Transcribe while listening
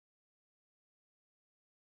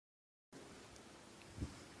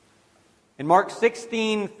In Mark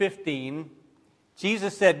 16:15,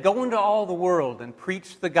 Jesus said, "Go into all the world and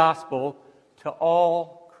preach the gospel to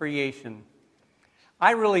all creation."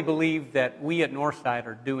 I really believe that we at Northside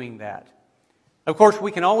are doing that. Of course,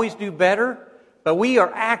 we can always do better, but we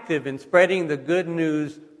are active in spreading the good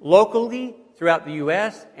news locally throughout the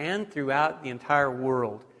U.S. and throughout the entire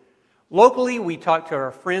world. Locally, we talk to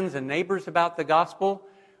our friends and neighbors about the gospel.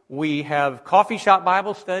 We have coffee shop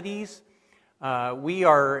Bible studies. We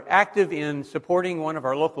are active in supporting one of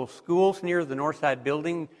our local schools near the Northside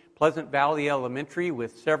building, Pleasant Valley Elementary,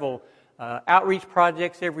 with several outreach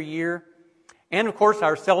projects every year. And, of course,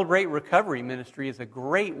 our Celebrate Recovery ministry is a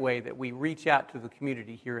great way that we reach out to the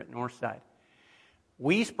community here at Northside.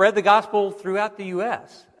 We spread the gospel throughout the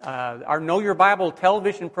U.S. Our Know Your Bible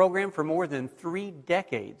television program for more than 3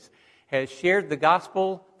 decades has shared the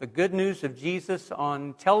gospel, the good news of Jesus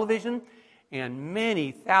on television, and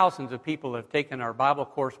many thousands of people have taken our Bible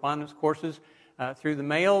correspondence courses through the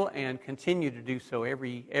mail and continue to do so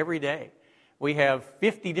every day. We have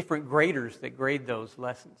 50 different graders that grade those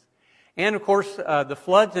lessons. And, of course, the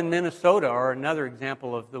floods in Minnesota are another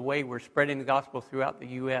example of the way we're spreading the gospel throughout the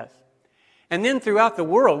U.S. And then throughout the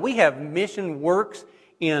world, we have mission works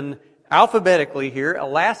in, alphabetically here,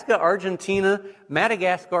 Alaska, Argentina,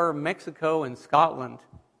 Madagascar, Mexico, and Scotland.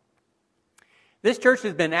 This church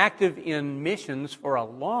has been active in missions for a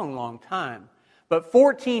long, long time. But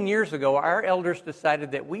 14 years ago, our elders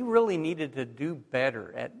decided that we really needed to do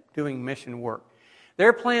better at doing mission work.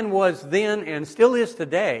 Their plan was then, and still is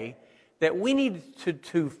today, that we needed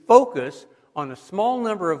to focus on a small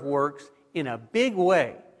number of works in a big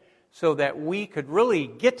way so that we could really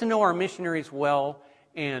get to know our missionaries well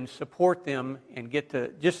and support them and get to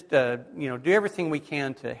just do everything we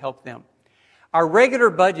can to help them. Our regular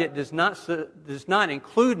budget does not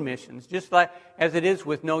include missions, just like as it is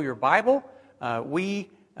with Know Your Bible. We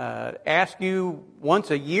ask you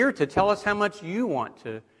once a year to tell us how much you want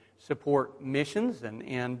to support missions,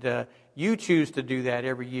 and you choose to do that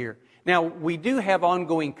every year. Now, we do have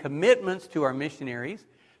ongoing commitments to our missionaries,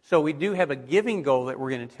 so we do have a giving goal that we're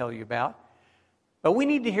going to tell you about. But we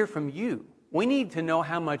need to hear from you. We need to know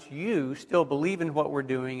how much you still believe in what we're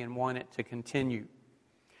doing and want it to continue.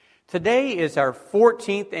 Today is our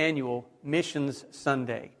 14th annual Missions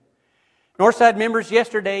Sunday. Northside members,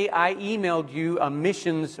 yesterday I emailed you a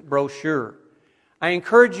missions brochure. I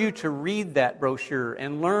encourage you to read that brochure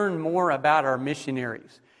and learn more about our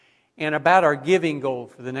missionaries and about our giving goal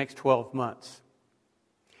for the next 12 months.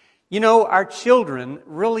 You know, our children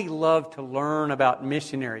really love to learn about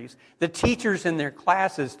missionaries. The teachers in their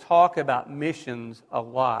classes talk about missions a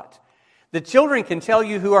lot. The children can tell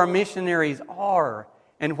you who our missionaries are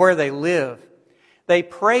and where they live. They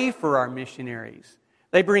pray for our missionaries.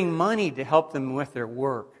 They bring money to help them with their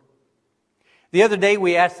work. The other day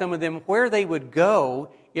we asked some of them where they would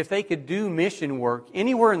go if they could do mission work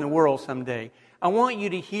anywhere in the world someday. I want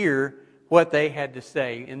you to hear what they had to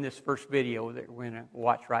say in this first video that we're going to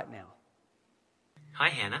watch right now. Hi,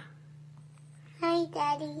 Hannah. Hi,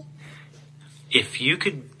 Daddy. If you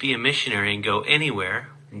could be a missionary and go anywhere,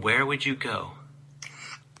 where would you go?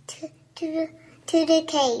 To the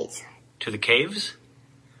caves. To the caves?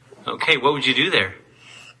 Okay, what would you do there?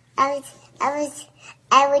 I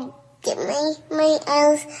would get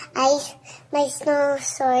my snow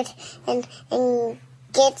sword and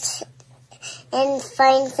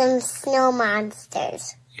find some snow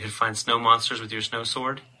monsters. You'd find snow monsters with your snow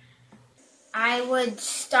sword? I would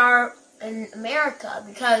start in America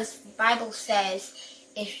because the Bible says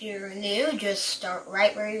if you're new, just start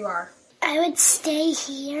right where you are. I would stay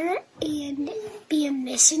here and be a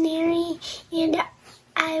missionary, and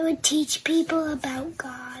I would teach people about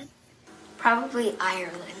God. Probably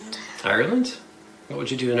Ireland. Ireland? What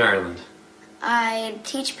would you do in Ireland? I'd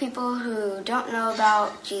teach people who don't know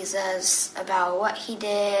about Jesus, about what he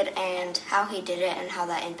did and how he did it and how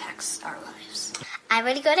that impacts our lives. I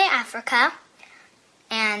would go to Africa,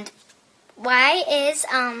 and why is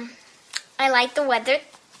I like the weather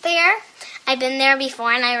there. I've been there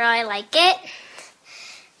before and I really like it.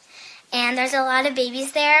 And there's a lot of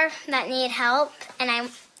babies there that need help, and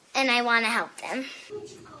I want to help them.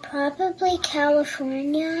 Probably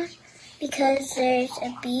California, because there's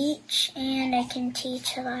a beach and I can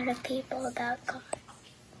teach a lot of people about God.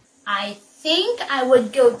 I think I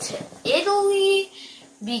would go to Italy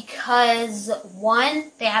because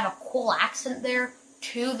 1, they have a cool accent there.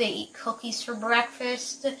 2, they eat cookies for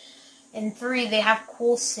breakfast. And 3, they have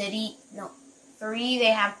cool cities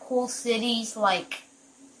like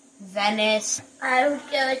Venice. I would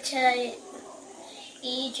go to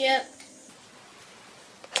Egypt.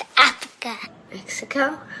 To Africa.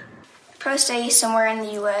 Mexico? Pro stay somewhere in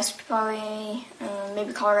the U.S., probably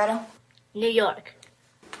maybe Colorado. New York.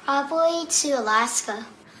 Probably to Alaska.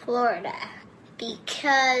 Florida.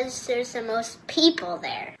 Because there's the most people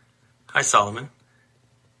there. Hi, Solomon.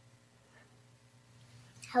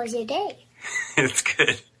 How was your day? It's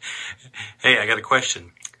good. Hey, I got a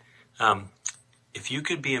question. If you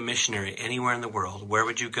could be a missionary anywhere in the world, where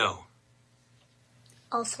would you go?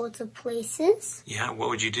 All sorts of places. Yeah, what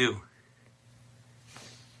would you do?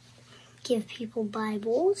 Give people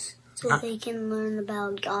Bibles so they can learn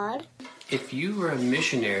about God. If you were a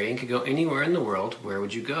missionary and could go anywhere in the world, where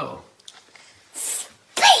would you go?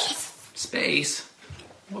 Space! Space?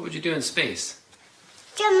 What would you do in space?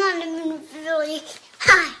 Jump on the moon really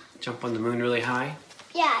high. Jump on the moon really high?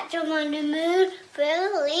 Yeah, jump on the moon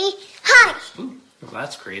really high. Ooh, well,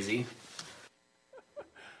 that's crazy.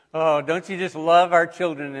 Oh, don't you just love our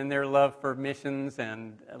children and their love for missions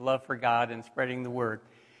and love for God and spreading the word?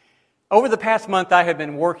 Over the past month, I have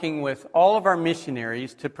been working with all of our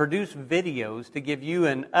missionaries to produce videos to give you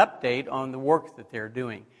an update on the work that they're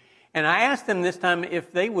doing. And I asked them this time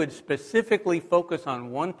if they would specifically focus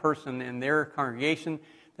on one person in their congregation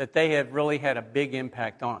that they have really had a big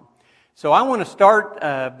impact on. So I want to start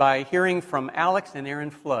by hearing from Alex and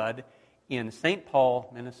Aaron Flood in St.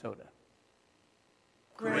 Paul, Minnesota.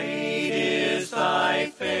 Great is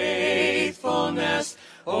thy faithfulness,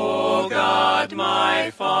 O God,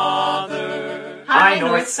 my Father. Hi,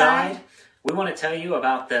 Northside. We want to tell you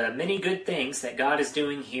about the many good things that God is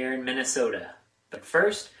doing here in Minnesota. But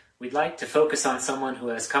first, we'd like to focus on someone who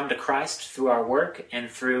has come to Christ through our work and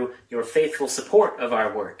through your faithful support of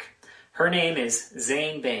our work. Her name is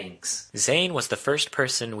Zane Banks. Zane was the first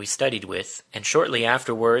person we studied with, and shortly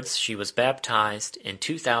afterwards she was baptized in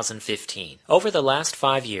 2015. Over the last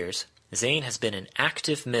 5 years, Zane has been an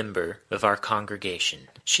active member of our congregation.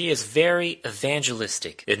 She is very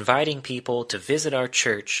evangelistic, inviting people to visit our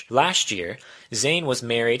church. Last year, Zane was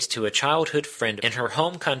married to a childhood friend in her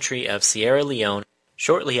home country of Sierra Leone.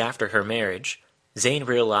 Shortly after her marriage, Zane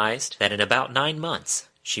realized that in about 9 months,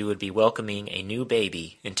 she would be welcoming a new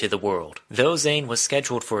baby into the world. Though Zane was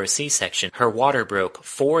scheduled for a C-section, her water broke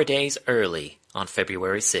 4 days early on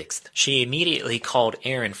February 6th. She immediately called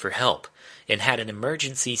Aaron for help and had an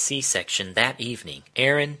emergency C-section that evening.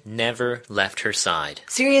 Aaron never left her side.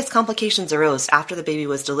 Serious complications arose after the baby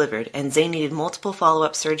was delivered, and Zane needed multiple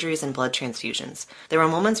follow-up surgeries and blood transfusions. There were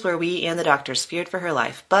moments where we and the doctors feared for her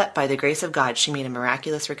life, but by the grace of God, she made a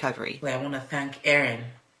miraculous recovery. I want to thank Aaron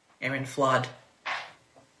Flood.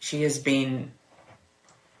 She has been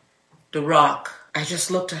the rock. I just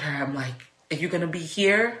looked at her. I'm like, are you going to be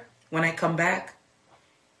here when I come back?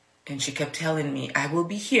 And she kept telling me, I will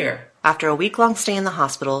be here. After a week-long stay in the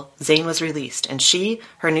hospital, Zane was released, and she,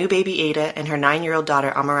 her new baby Ada, and her 9-year-old daughter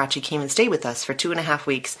Amarachi came and stayed with us for 2.5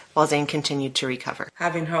 weeks while Zane continued to recover.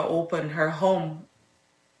 Having her open her home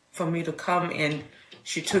for me to come in,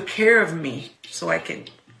 she took care of me so I could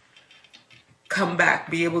come back,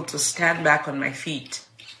 be able to stand back on my feet.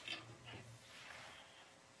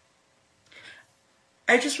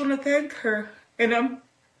 I just want to thank her, and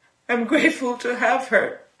I'm grateful to have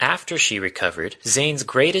her. After she recovered, Zane's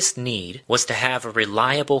greatest need was to have a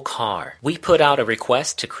reliable car. We put out a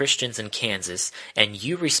request to Christians in Kansas, and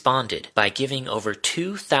you responded by giving over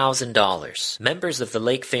 $2,000. Members of the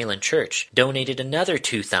Lake Phelan Church donated another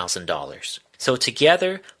 $2,000. So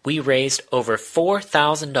together, we raised over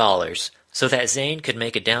 $4,000 so that Zane could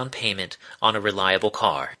make a down payment on a reliable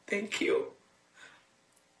car. Thank you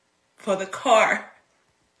for the car.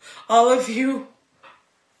 All of you.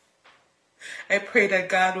 I pray that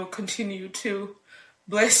God will continue to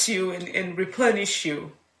bless you and replenish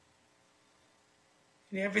you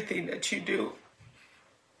in everything that you do,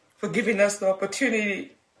 for giving us the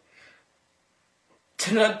opportunity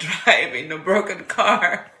to not drive in a broken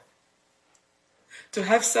car, to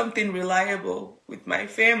have something reliable with my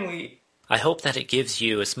family. I hope that it gives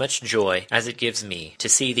you as much joy as it gives me to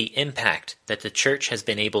see the impact that the church has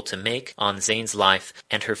been able to make on Zane's life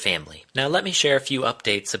and her family. Now let me share a few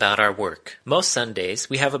updates about our work. Most Sundays,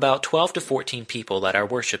 we have about 12 to 14 people at our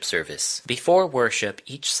worship service. Before worship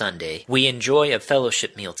each Sunday, we enjoy a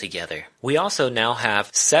fellowship meal together. We also now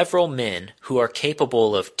have several men who are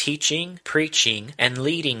capable of teaching, preaching, and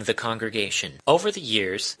leading the congregation. Over the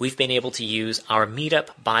years, we've been able to use our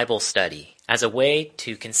Meetup Bible Study as a way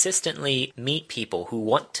to consistently meet people who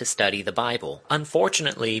want to study the Bible.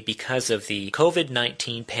 Unfortunately, because of the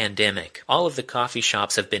COVID-19 pandemic, all of the coffee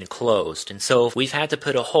shops have been closed, and so we've had to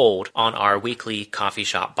put a hold on our weekly coffee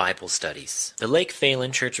shop Bible studies. The Lake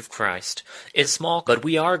Phelan Church of Christ is small, but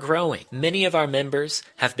we are growing. Many of our members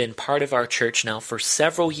have been part of of our church now for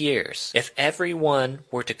several years. If everyone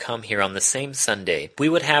were to come here on the same Sunday, we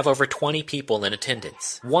would have over 20 people in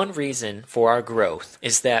attendance. One reason for our growth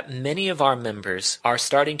is that many of our members are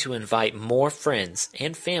starting to invite more friends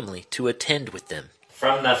and family to attend with them.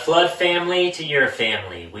 From the Flood family to your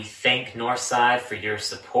family, we thank Northside for your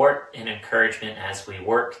support and encouragement as we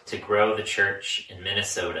work to grow the church in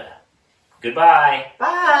Minnesota. Goodbye.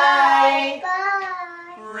 Bye. Bye.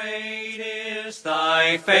 Great is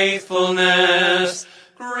thy faithfulness.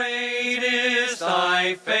 Great is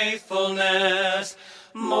thy faithfulness.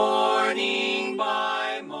 Morning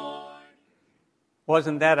by morning.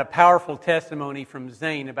 Wasn't that a powerful testimony from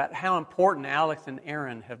Zane about how important Alex and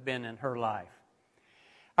Aaron have been in her life?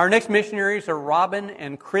 Our next missionaries are Robin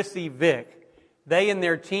and Chrissy Vick. They and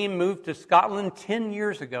their team moved to Scotland 10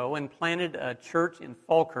 years ago and planted a church in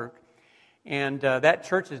Falkirk. And that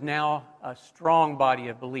church is now a strong body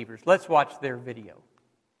of believers. Let's watch their video.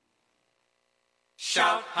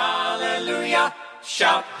 Shout hallelujah,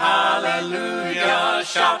 shout hallelujah,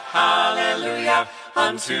 shout hallelujah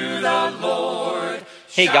unto the Lord.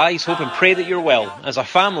 Hey guys, hope and pray that you're well. As a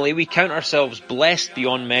family, we count ourselves blessed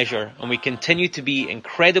beyond measure, and we continue to be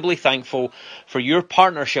incredibly thankful for your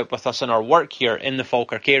partnership with us in our work here in the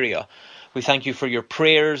Falkirk area. We thank you for your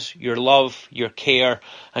prayers, your love, your care,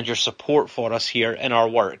 and your support for us here in our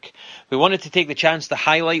work. We wanted to take the chance to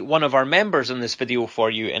highlight one of our members in this video for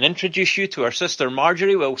you and introduce you to our sister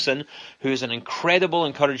Marjorie Wilson, who is an incredible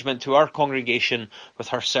encouragement to our congregation with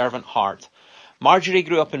her servant heart. Marjorie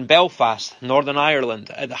grew up in Belfast, Northern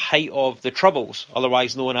Ireland, at the height of the Troubles,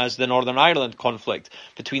 otherwise known as the Northern Ireland conflict,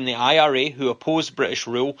 between the IRA, who opposed British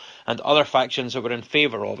rule, and other factions that were in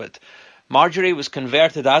favour of it. Marjorie was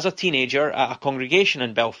converted as a teenager at a congregation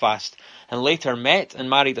in Belfast and later met and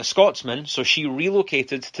married a Scotsman, so she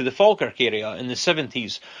relocated to the Falkirk area in the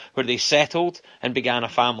 70s, where they settled and began a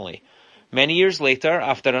family. Many years later,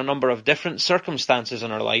 after a number of different circumstances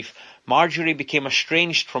in her life, Marjorie became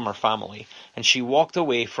estranged from her family and she walked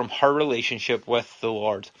away from her relationship with the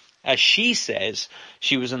Lord. As she says,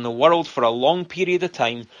 she was in the world for a long period of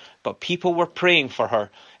time, but people were praying for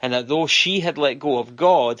her, and that though she had let go of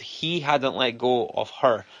God, he hadn't let go of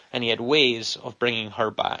her, and he had ways of bringing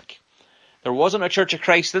her back. There wasn't a Church of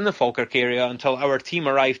Christ in the Falkirk area until our team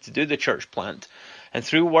arrived to do the church plant, and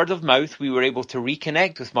through word of mouth we were able to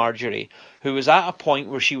reconnect with Marjorie, who was at a point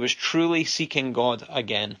where she was truly seeking God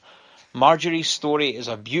again. Marjorie's story is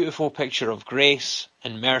a beautiful picture of grace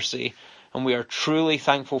and mercy, and we are truly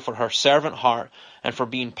thankful for her servant heart and for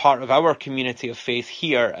being part of our community of faith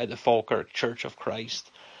here at the Falkirk Church of Christ.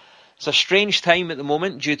 It's a strange time at the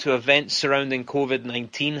moment due to events surrounding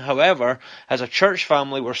COVID-19. However, as a church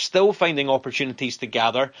family, we're still finding opportunities to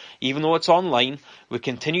gather. Even though it's online, we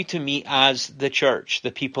continue to meet as the church, the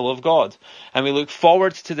people of God. And we look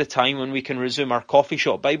forward to the time when we can resume our coffee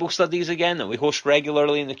shop Bible studies again that we host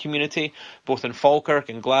regularly in the community, both in Falkirk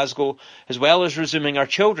and Glasgow, as well as resuming our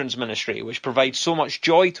children's ministry, which provides so much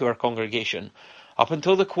joy to our congregation. Up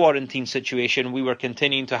until the quarantine situation, we were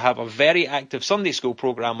continuing to have a very active Sunday school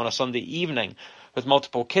program on a Sunday evening with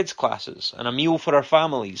multiple kids classes and a meal for our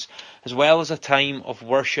families, as well as a time of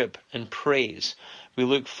worship and praise. We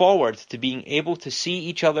look forward to being able to see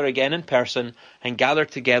each other again in person and gather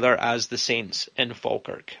together as the saints in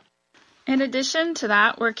Falkirk. In addition to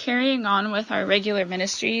that, we're carrying on with our regular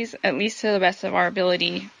ministries, at least to the best of our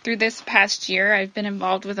ability. Through this past year, I've been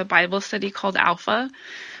involved with a Bible study called Alpha,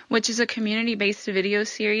 which is a community-based video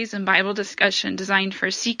series and Bible discussion designed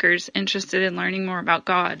for seekers interested in learning more about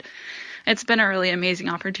God. It's been a really amazing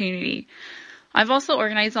opportunity. I've also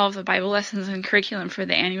organized all of the Bible lessons and curriculum for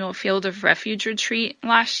the annual Field of Refuge retreat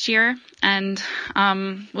last year and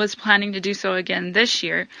was planning to do so again this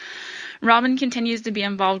year. Robin continues to be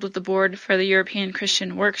involved with the board for the European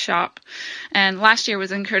Christian Workshop, and last year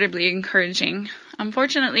was incredibly encouraging.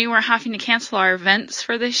 Unfortunately, we're having to cancel our events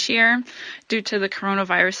for this year due to the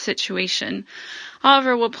coronavirus situation.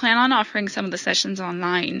 However, we'll plan on offering some of the sessions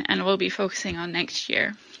online, and we'll be focusing on next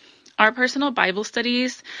year. Our personal Bible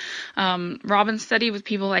studies, Robin's study with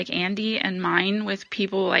people like Andy and mine with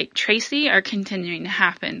people like Tracy are continuing to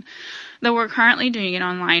happen, though we're currently doing it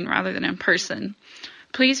online rather than in person.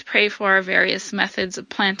 Please pray for our various methods of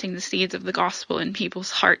planting the seeds of the gospel in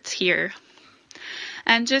people's hearts here.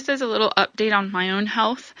 And just as a little update on my own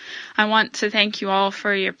health, I want to thank you all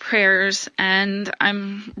for your prayers, and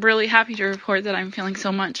I'm really happy to report that I'm feeling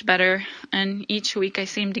so much better, and each week I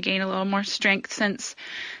seem to gain a little more strength since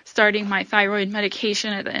starting my thyroid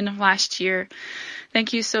medication at the end of last year.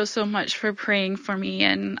 Thank you so much for praying for me,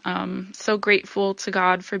 and so grateful to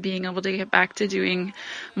God for being able to get back to doing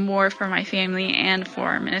more for my family and for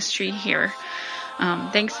our ministry here.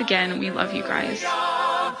 Thanks again. We love you guys.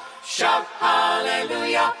 Shout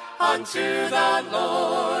hallelujah unto the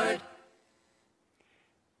Lord.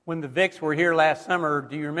 When the Vicks were here last summer,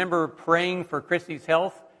 do you remember praying for Chrissy's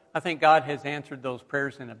health? I think God has answered those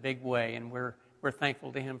prayers in a big way, and we're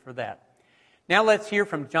thankful to Him for that. Now let's hear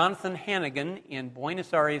from Jonathan Hannigan in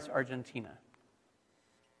Buenos Aires, Argentina.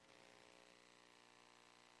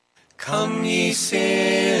 Come ye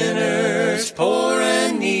sinners, poor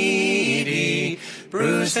and needy,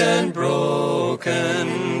 bruised and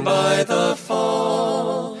broken by the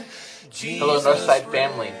fall. Hello, Northside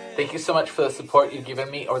family. Thank you so much for the support you've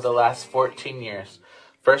given me over the last 14 years.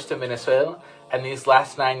 First in Venezuela, and these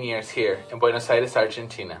last 9 years here in Buenos Aires,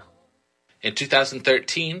 Argentina. In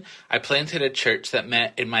 2013, I planted a church that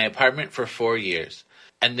met in my apartment for 4 years.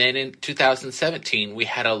 And then in 2017, we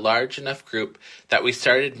had a large enough group that we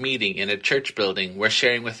started meeting in a church building we're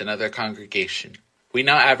sharing with another congregation. We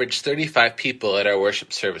now average 35 people at our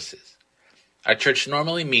worship services. Our church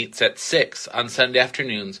normally meets at 6 on Sunday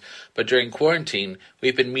afternoons, but during quarantine,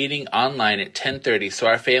 we've been meeting online at 10:30 so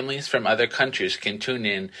our families from other countries can tune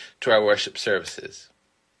in to our worship services.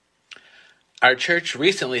 Our church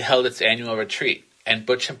recently held its annual retreat, and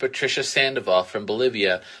Butch and Patricia Sandoval from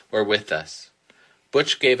Bolivia were with us.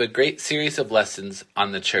 Butch gave a great series of lessons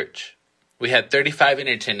on the church. We had 35 in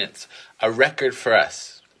attendance, a record for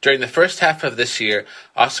us. During the first half of this year,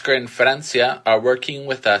 Oscar and Francia are working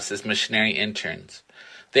with us as missionary interns.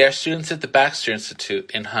 They are students at the Baxter Institute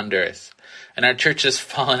in Honduras, and our church has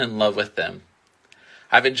fallen in love with them.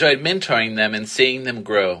 I've enjoyed mentoring them and seeing them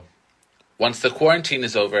grow. Once the quarantine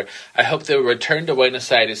is over, I hope they will return to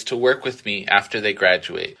Buenos Aires to work with me after they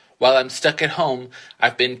graduate. While I'm stuck at home,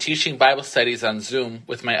 I've been teaching Bible studies on Zoom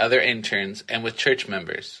with my other interns and with church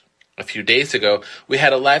members. A few days ago, we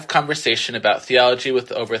had a live conversation about theology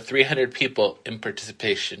with over 300 people in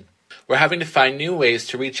participation. We're having to find new ways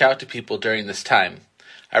to reach out to people during this time.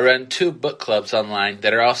 I run 2 book clubs online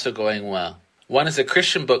that are also going well. One is a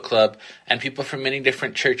Christian book club, and people from many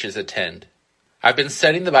different churches attend. I've been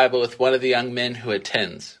studying the Bible with one of the young men who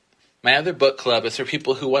attends. My other book club is for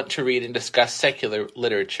people who want to read and discuss secular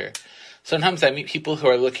literature. Sometimes I meet people who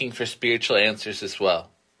are looking for spiritual answers as well.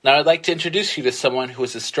 Now I'd like to introduce you to someone who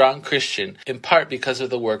is a strong Christian, in part because of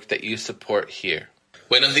the work that you support here.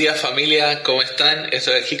 Buenos días familia, ¿cómo están?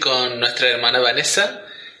 Estoy aquí con nuestra hermana Vanessa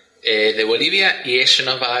de Bolivia y ella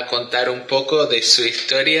nos va a contar un poco de su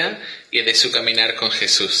historia y de su caminar con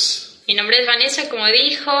Jesús. Mi nombre es Vanessa, como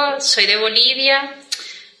dijo, soy de Bolivia.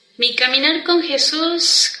 Mi caminar con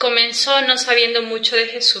Jesús comenzó no sabiendo mucho de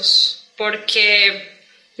Jesús, porque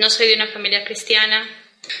no soy de una familia cristiana.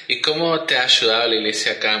 ¿Y cómo te ha ayudado la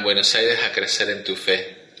iglesia acá en Buenos Aires a crecer en tu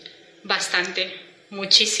fe? Bastante,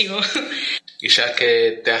 muchísimo. Y ya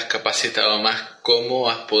que te has capacitado más, ¿cómo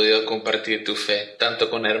has podido compartir tu fe,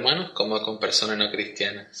 tanto con hermanos como con personas no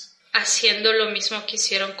cristianas? Haciendo lo mismo que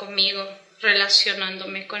hicieron conmigo,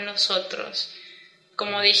 relacionándome con nosotros.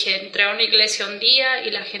 Como dije, entré a una iglesia un día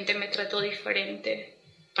y la gente me trató diferente.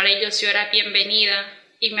 Para ellos yo era bienvenida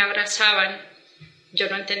y me abrazaban. Yo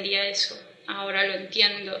no entendía eso. Ahora lo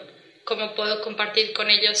entiendo. ¿Cómo puedo compartir con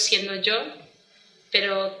ellos siendo yo?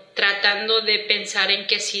 Pero tratando de pensar en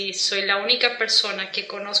que si soy la única persona que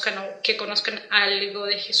conozcan algo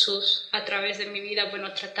de Jesús a través de mi vida,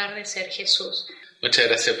 bueno, tratar de ser Jesús. Muchas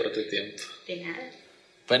gracias por tu tiempo. De nada.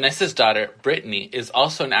 Vanessa's daughter, Brittany, is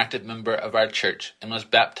also an active member of our church and was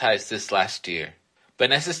baptized this last year.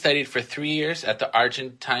 Vanessa studied for 3 years at the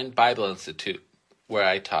Argentine Bible Institute, where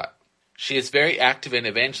I taught. She is very active in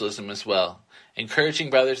evangelism as well, encouraging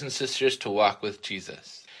brothers and sisters to walk with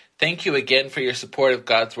Jesus. Thank you again for your support of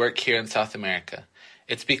God's work here in South America.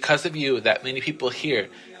 It's because of you that many people here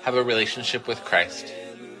have a relationship with Christ.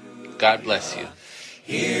 God bless you.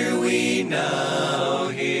 Here we now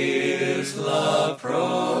His love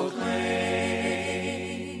proclaim.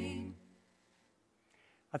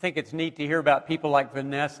 I think it's neat to hear about people like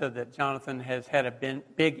Vanessa that Jonathan has had a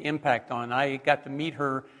big impact on. I got to meet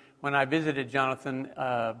her when I visited Jonathan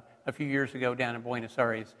a few years ago down in Buenos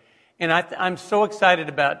Aires. And I'm so excited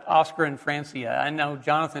about Oscar and Francia. I know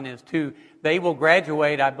Jonathan is too. They will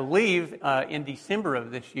graduate, I believe, in December of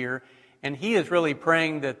this year. And he is really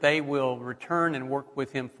praying that they will return and work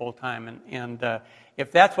with him full time. And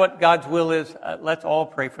if that's what God's will is, let's all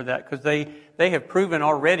pray for that, because they have proven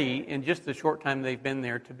already in just the short time they've been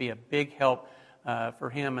there to be a big help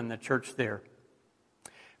for him and the church there.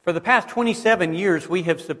 For the past 27 years, we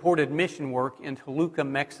have supported mission work in Toluca,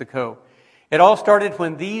 Mexico. It all started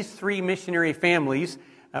when these 3 missionary families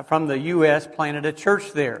from the U.S. planted a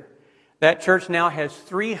church there. That church now has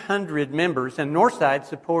 300 members, and Northside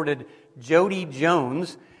supported Jody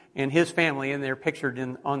Jones and his family, and they're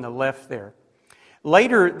pictured on the left there.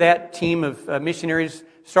 Later, that team of missionaries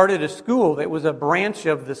started a school that was a branch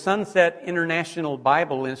of the Sunset International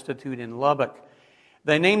Bible Institute in Lubbock.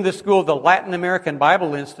 They named the school the Latin American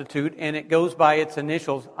Bible Institute, and it goes by its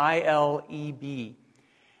initials, ILEB.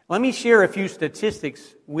 Let me share a few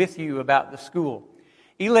statistics with you about the school.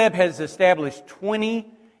 ELEB has established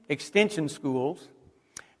 20 extension schools.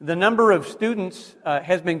 The number of students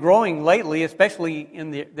has been growing lately, especially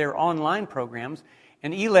in their online programs.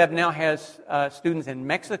 And ELEB now has students in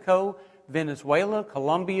Mexico, Venezuela,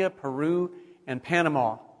 Colombia, Peru, and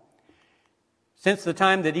Panama. Since the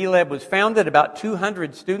time that ELEB was founded, about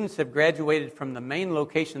 200 students have graduated from the main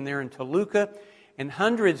location there in Toluca, and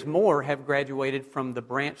hundreds more have graduated from the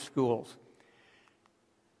branch schools.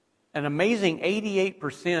 An amazing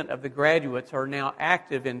 88% of the graduates are now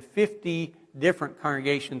active in 50 different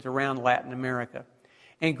congregations around Latin America.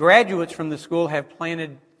 And graduates from the school have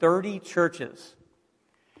planted 30 churches.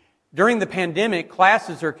 During the pandemic,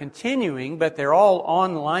 classes are continuing, but they're all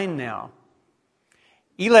online now.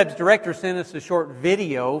 ELEB's director sent us a short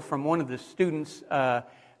video from one of the students at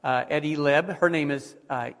ELEB. Her name is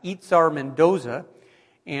Itzar Mendoza,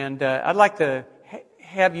 and I'd like to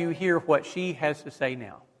have you hear what she has to say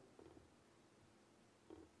now.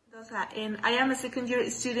 And I am a second-year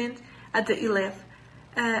student at the ELEB.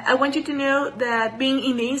 I want you to know that being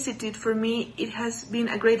in the Institute, for me, it has been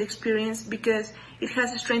a great experience because it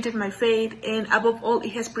has strengthened my faith, and above all,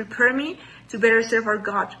 it has prepared me to better serve our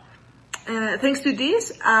God. Thanks to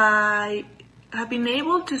this, I have been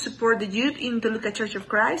able to support the youth in Toluca Church of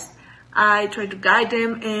Christ. I try to guide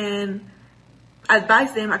them and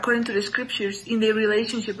advise them according to the scriptures in their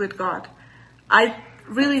relationship with God. I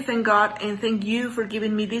really thank God and thank you for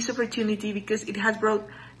giving me this opportunity because it has brought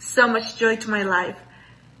so much joy to my life.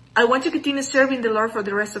 I want to continue serving the Lord for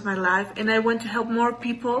the rest of my life, and I want to help more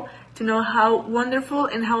people to know how wonderful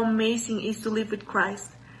and how amazing it is to live with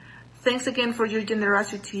Christ. Thanks again for your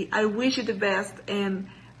generosity. I wish you the best, and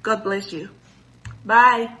God bless you.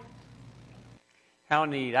 Bye. How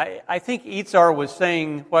neat. I think Itzar was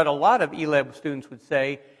saying what a lot of ELEB students would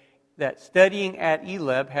say, that studying at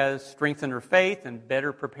ELEB has strengthened her faith and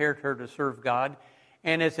better prepared her to serve God.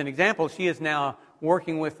 And as an example, she is now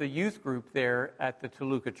working with the youth group there at the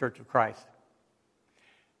Toluca Church of Christ.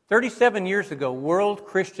 37 years ago, World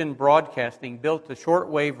Christian Broadcasting built a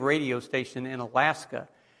shortwave radio station in Alaska.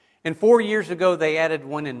 And 4 years ago, they added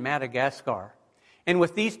one in Madagascar. And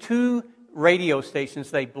with these two radio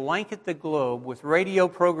stations, they blanket the globe with radio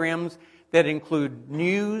programs that include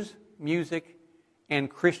news, music, and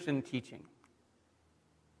Christian teaching.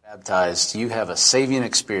 Baptized, you have a saving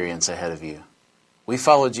experience ahead of you. We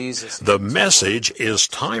follow Jesus. The message is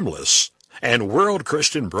timeless, and World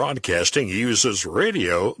Christian Broadcasting uses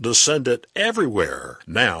radio to send it everywhere.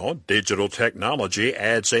 Now, digital technology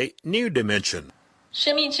adds a new dimension.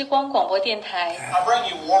 生命之光广播电台 I bring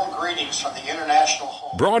you warm greetings from the international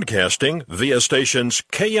home. Broadcasting via stations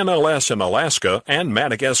KNLS in Alaska and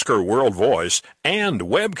Madagascar World Voice, and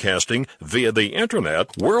webcasting via the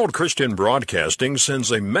Internet, World Christian Broadcasting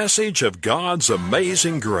sends a message of God's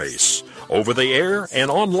amazing grace over the air and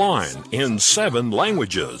online in 7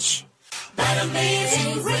 languages. That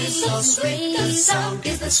amazing grace, so sweet, the sound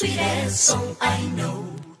is the sweetest song I know.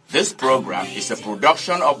 This program is a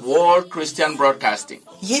production of World Christian Broadcasting.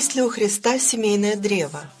 Есть ли у Христа семейное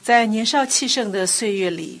древо? 在年少气盛的岁月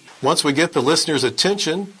里 Once we get the listener's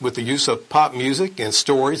attention with the use of pop music and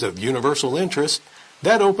stories of universal interest,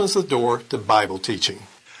 that opens the door to Bible teaching.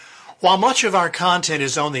 While much of our content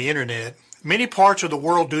is on the Internet, many parts of the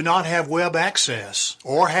world do not have web access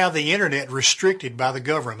or have the Internet restricted by the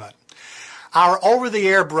government. Our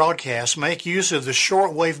over-the-air broadcasts make use of the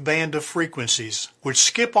shortwave band of frequencies, which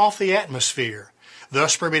skip off the atmosphere,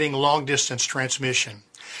 thus permitting long-distance transmission.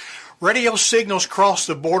 Radio signals cross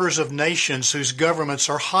the borders of nations whose governments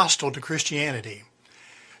are hostile to Christianity.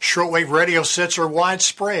 Shortwave radio sets are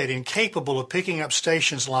widespread and capable of picking up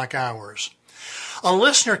stations like ours. A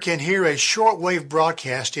listener can hear a shortwave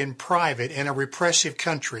broadcast in private in a repressive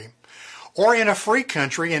country. Or in a free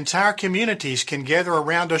country, entire communities can gather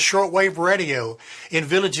around a shortwave radio in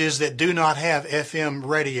villages that do not have FM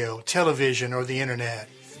radio, television, or the Internet.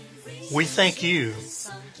 We thank you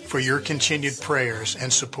for your continued prayers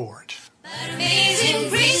and support. That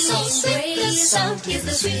amazing grace, so sweet, the sound is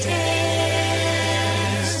the sweetest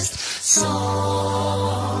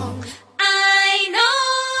song I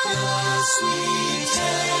know. The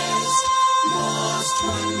sweetest, most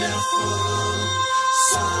wonderful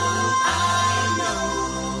song I know.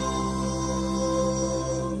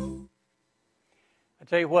 I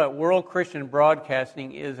tell you what, World Christian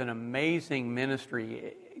Broadcasting is an amazing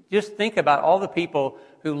ministry. Just think about all the people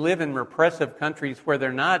who live in repressive countries where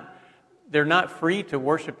they're not free to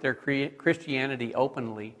worship their Christianity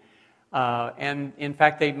openly. And in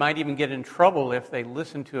fact, they might even get in trouble if they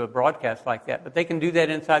listen to a broadcast like that. But they can do that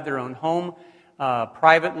inside their own home,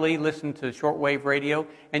 privately, listen to shortwave radio.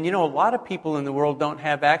 And a lot of people in the world don't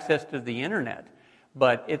have access to the internet.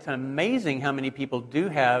 But it's amazing how many people do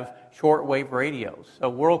have shortwave radios. So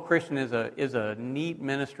World Christian is a neat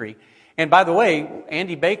ministry. And by the way,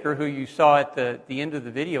 Andy Baker, who you saw at the end of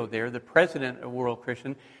the video there, the president of World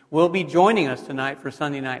Christian, will be joining us tonight for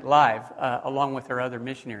Sunday Night Live, along with our other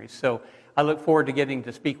missionaries. So I look forward to getting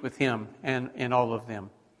to speak with him and all of them.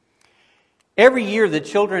 Every year, the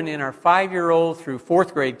children in our 5-year-old through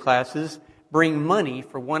 4th grade classes bring money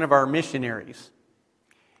for one of our missionaries.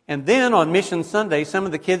 And then on Mission Sunday, some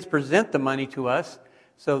of the kids present the money to us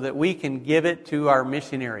so that we can give it to our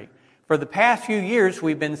missionary. For the past few years,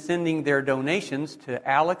 we've been sending their donations to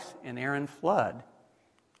Alex and Aaron Flood.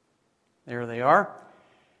 There they are.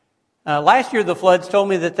 Last year, the Floods told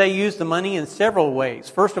me that they used the money in several ways.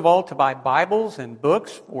 First of all, to buy Bibles and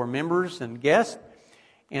books for members and guests,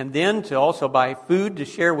 and then to also buy food to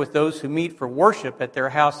share with those who meet for worship at their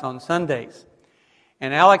house on Sundays.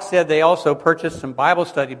 And Alex said they also purchased some Bible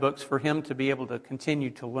study books for him to be able to continue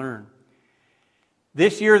to learn.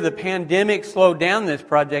 This year, the pandemic slowed down this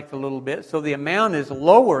project a little bit, so the amount is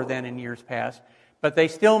lower than in years past, but they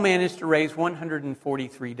still managed to raise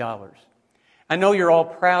 $143. I know you're all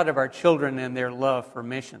proud of our children and their love for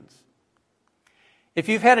missions. If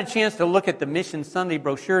you've had a chance to look at the Mission Sunday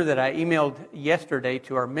brochure that I emailed yesterday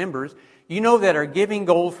to our members, you know that our giving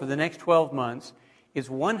goal for the next 12 months is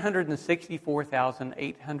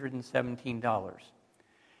 $164,817.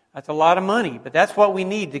 That's a lot of money, but that's what we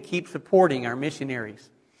need to keep supporting our missionaries.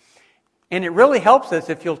 And it really helps us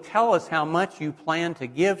if you'll tell us how much you plan to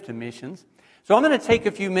give to missions. So I'm going to take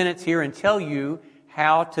a few minutes here and tell you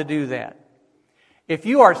how to do that. If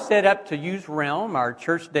you are set up to use Realm, our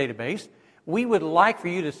church database, we would like for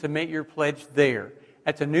you to submit your pledge there.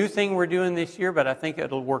 That's a new thing we're doing this year, but I think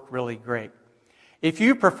it'll work really great. If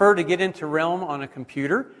you prefer to get into Realm on a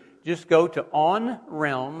computer, just go to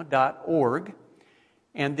onrealm.org.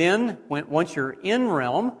 And then, once you're in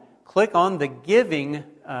Realm, click on the Giving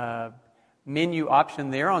menu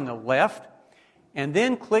option there on the left. And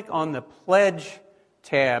then click on the Pledge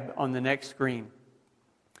tab on the next screen.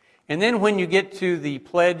 And then when you get to the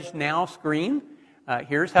Pledge Now screen,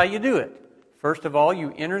 here's how you do it. First of all,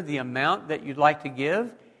 you enter the amount that you'd like to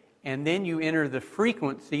give, and then you enter the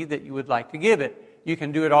frequency that you would like to give it. You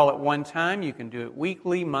can do it all at one time. You can do it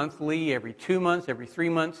weekly, monthly, every 2 months, every 3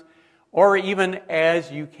 months, or even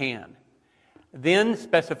as you can. Then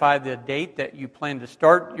specify the date that you plan to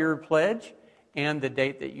start your pledge and the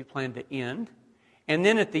date that you plan to end. And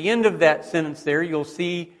then at the end of that sentence there, you'll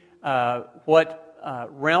see what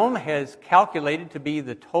Realm has calculated to be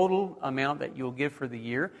the total amount that you'll give for the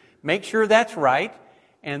year. Make sure that's right,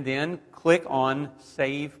 and then click on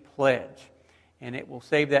Save Pledge. And it will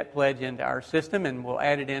save that pledge into our system, and we'll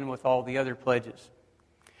add it in with all the other pledges.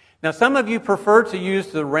 Now, some of you prefer to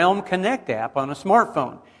use the Realm Connect app on a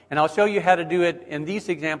smartphone, and I'll show you how to do it, and these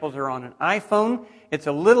examples are on an iPhone. It's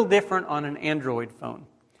a little different on an Android phone.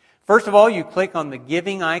 First of all, you click on the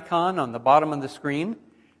giving icon on the bottom of the screen.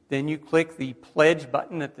 Then you click the Pledge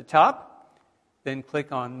button at the top. Then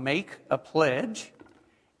click on Make a Pledge.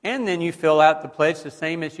 And then you fill out the pledge the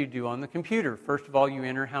same as you do on the computer. First of all, you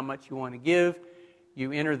enter how much you want to give.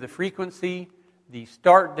 You enter the frequency, the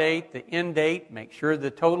start date, the end date. Make sure the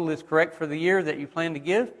total is correct for the year that you plan to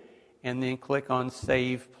give. And then click on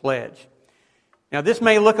Save Pledge. Now, this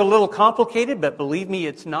may look a little complicated, but believe me,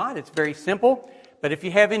 it's not. It's very simple. But if you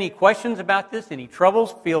have any questions about this, any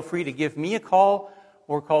troubles, feel free to give me a call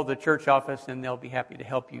or call the church office, and they'll be happy to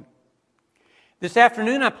help you. This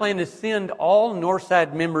afternoon, I plan to send all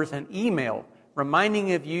Northside members an email reminding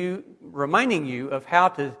you of how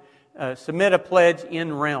to submit a pledge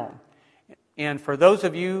in Realm. And for those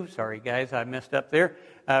of you, sorry guys, I messed up there.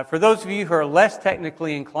 For those of you who are less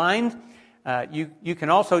technically inclined, you can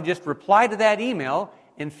also just reply to that email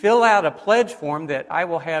and fill out a pledge form that I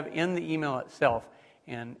will have in the email itself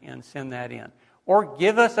and send that in. Or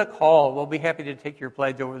give us a call. We'll be happy to take your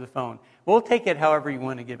pledge over the phone. We'll take it however you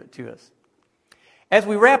want to give it to us. As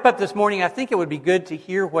we wrap up this morning, I think it would be good to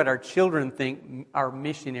hear what our children think our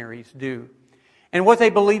missionaries do and what they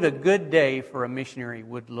believe a good day for a missionary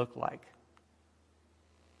would look like.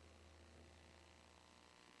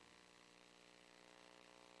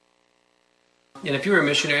 And if you were a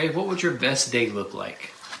missionary, what would your best day look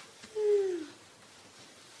like?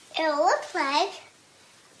 It looks like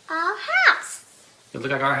our house. It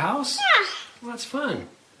look like our house? Yeah. Well, that's fun.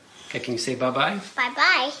 Okay, can you say bye-bye?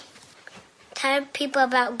 Bye-bye. Tell people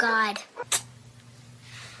about God.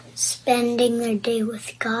 Spending their day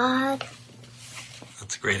with God.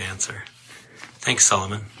 That's a great answer. Thanks,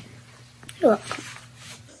 Solomon. You're welcome.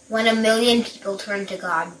 When 1 million people turn to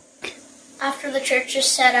God. After the church is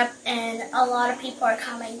set up and a lot of people are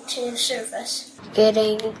coming to the service.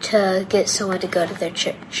 Getting to get someone to go to their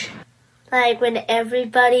church. Like when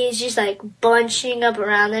everybody's just like bunching up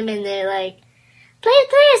around them and they're like,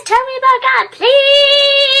 please, tell me about God,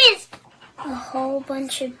 please! A whole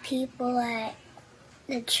bunch of people at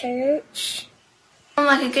the church.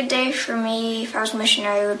 Like a good day for me, if I was a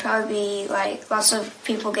missionary, would probably be like lots of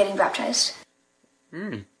people getting baptized.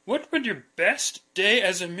 What would your best day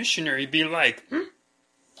as a missionary be like?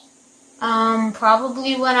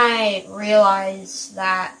 Probably when I realize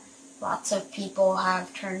that lots of people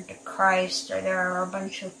have turned to Christ, or there are a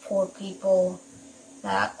bunch of poor people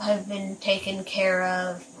that have been taken care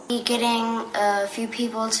of. Getting a few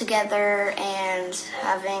people together and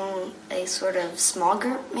having a sort of small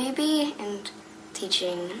group maybe, and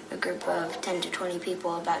teaching a group of 10 to 20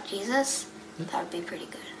 people about Jesus, that would be pretty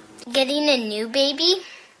good. Getting a new baby.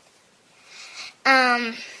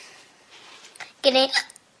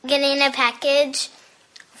 Getting a package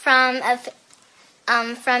from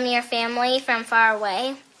your family from far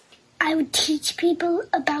away. I would teach people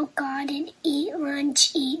about God and eat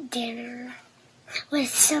lunch, eat dinner with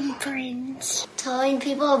some friends. Telling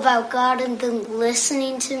people about God and then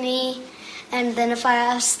listening to me, and then if I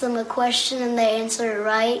ask them a question and they answer it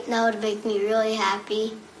right, that would make me really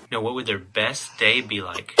happy. What would their best day be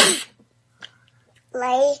like?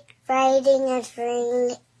 Like riding a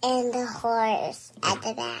train and a horse at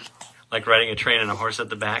the back. Like riding a train and a horse at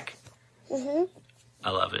the back? Mm-hmm. I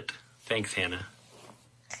love it. Thanks, Hannah.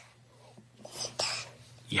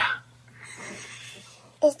 Yeah.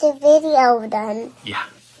 Is the video done? Yeah.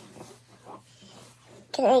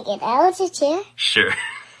 Can I get out of the chair? Sure.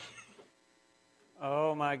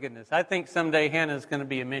 Oh, my goodness. I think someday Hannah's going to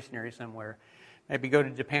be a missionary somewhere. Maybe go to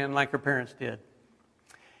Japan like her parents did.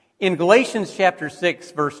 In Galatians chapter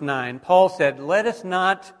 6, verse 9, Paul said, "Let us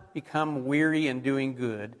not become weary in doing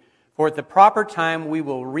good, for at the proper time we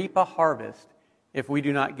will reap a harvest if we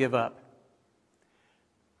do not give up."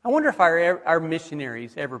 I wonder if our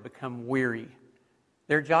missionaries ever become weary.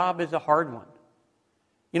 Their job is a hard one.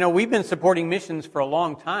 We've been supporting missions for a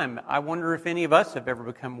long time. I wonder if any of us have ever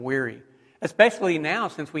become weary, especially now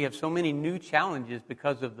since we have so many new challenges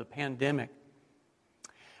because of the pandemic.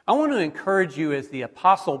 I want to encourage you, as the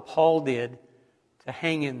Apostle Paul did, to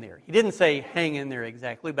hang in there. He didn't say hang in there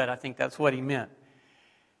exactly, but I think that's what he meant.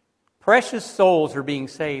 Precious souls are being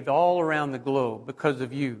saved all around the globe because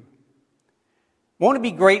of you. Won't it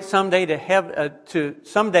be great someday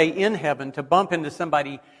someday in heaven to bump into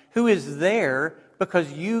somebody who is there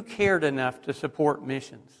because you cared enough to support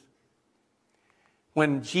missions?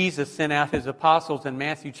 When Jesus sent out his apostles in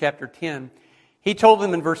Matthew chapter 10, he told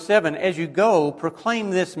them in verse 7, "As you go,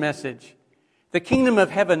 proclaim this message. The kingdom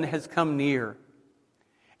of heaven has come near."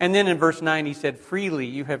 And then in verse 9 he said, "Freely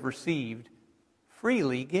you have received,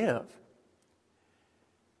 freely give."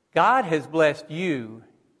 God has blessed you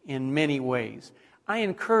in many ways. I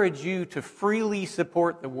encourage you to freely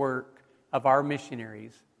support the work of our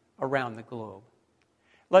missionaries around the globe.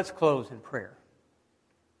 Let's close in prayer.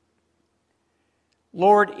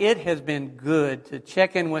 Lord, it has been good to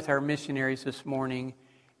check in with our missionaries this morning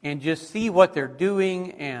and just see what they're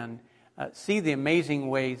doing and see the amazing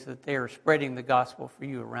ways that they are spreading the gospel for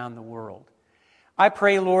you around the world. I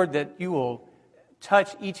pray, Lord, that you will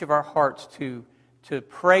touch each of our hearts to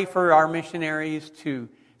pray for our missionaries, to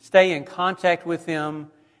stay in contact with them,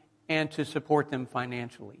 and to support them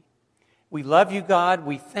financially. We love you, God.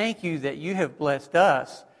 We thank you that you have blessed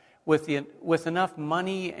us with enough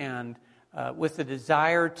money and with the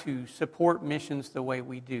desire to support missions the way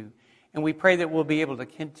we do. And we pray that we'll be able to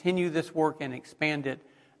continue this work and expand it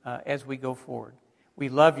as we go forward. We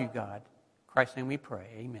love you, God. In Christ's name we pray.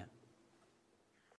 Amen.